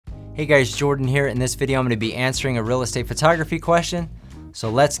Hey guys, Jordan here. In this video, I'm going to be answering a real estate photography question.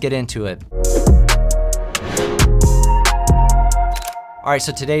 So let's get into it. All right,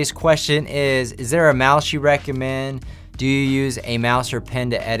 so today's question is there a mouse you recommend? Do you use a mouse or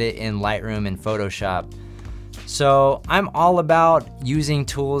pen to edit in Lightroom and Photoshop? So I'm all about using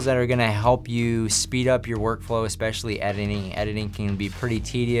tools that are gonna help you speed up your workflow, especially editing. Editing can be pretty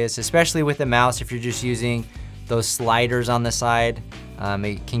tedious, especially with the mouse if you're just using those sliders on the side.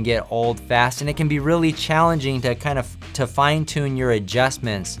 It can get old fast, and it can be really challenging to fine tune your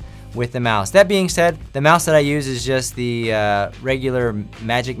adjustments with the mouse. That being said, the mouse that I use is just the regular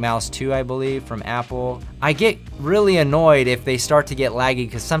Magic Mouse 2, I believe, from Apple. I get really annoyed if they start to get laggy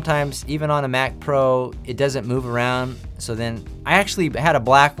because sometimes even on a Mac Pro, it doesn't move around. So then I actually had a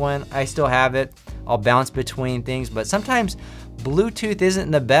black one. I still have it. I'll bounce between things, but sometimes Bluetooth isn't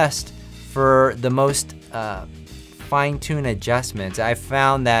the best for the most fine-tune adjustments. I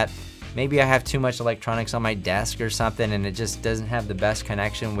found that maybe I have too much electronics on my desk or something and it just doesn't have the best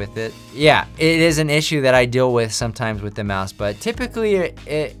connection with it. Yeah, it is an issue that I deal with sometimes with the mouse, but typically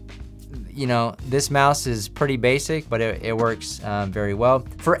this mouse is pretty basic, but it works very well.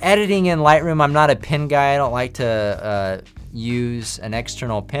 For editing in Lightroom, I'm not a pen guy. I don't like to use an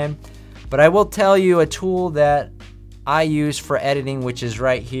external pen, but I will tell you a tool that I use for editing, which is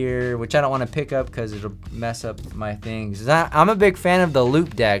right here, which I don't want to pick up because it'll mess up my things. I'm a big fan of the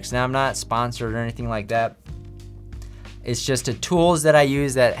loop decks. Now, I'm not sponsored or anything like that. It's just the tools that I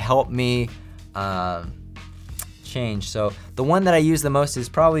use that help me change. So the one that I use the most is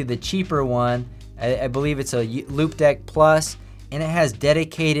probably the cheaper one. I believe it's a Loop Deck Plus, and it has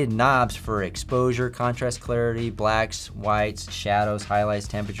dedicated knobs for exposure, contrast, clarity, blacks, whites, shadows, highlights,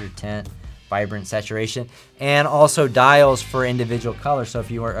 temperature, tint, vibrant, saturation, and also dials for individual colors. So if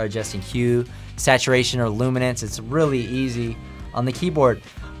you are adjusting hue, saturation, or luminance, it's really easy on the keyboard.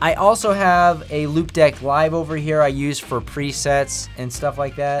 I also have a Loop Deck Live over here I use for presets and stuff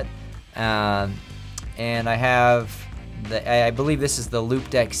like that. And I have, I believe this is the Loop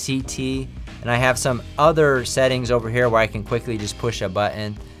Deck CT, and I have some other settings over here where I can quickly just push a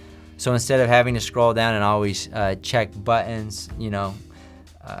button. So instead of having to scroll down and always check buttons, you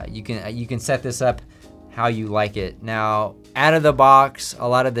can set this up how you like it. Now, out of the box, a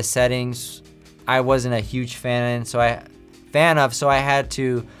lot of the settings I wasn't a huge fan of, so I had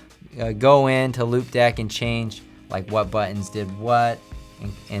to go into Loop Deck and change like what buttons did what,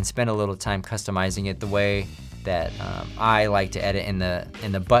 and spend a little time customizing it the way that I like to edit in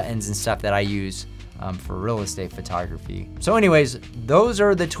the buttons and stuff that I use for real estate photography. So anyways, those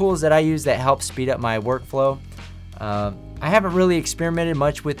are the tools that I use that help speed up my workflow. I haven't really experimented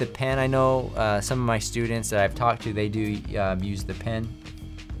much with the pen. I know some of my students that I've talked to, they do use the pen,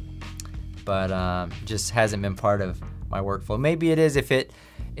 but just hasn't been part of my workflow. Maybe it is if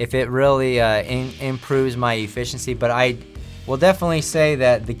it really improves my efficiency, but I will definitely say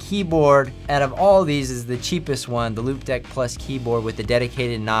that the keyboard out of all these is the cheapest one, the Loop Deck Plus keyboard with the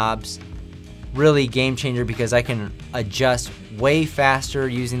dedicated knobs. Really game changer because I can adjust way faster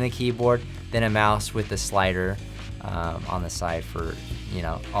using the keyboard than a mouse with the slider on the side for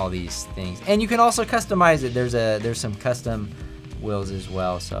all these things. And you can also customize it. There's some custom wheels as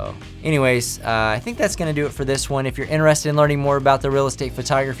well. So anyways, I think that's gonna do it for this one. If you're interested in learning more about the real estate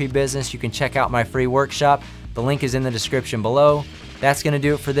photography business, you can check out my free workshop. The link is in the description below. That's gonna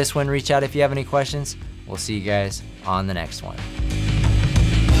do it for this one. Reach out if you have any questions. We'll see you guys on the next one.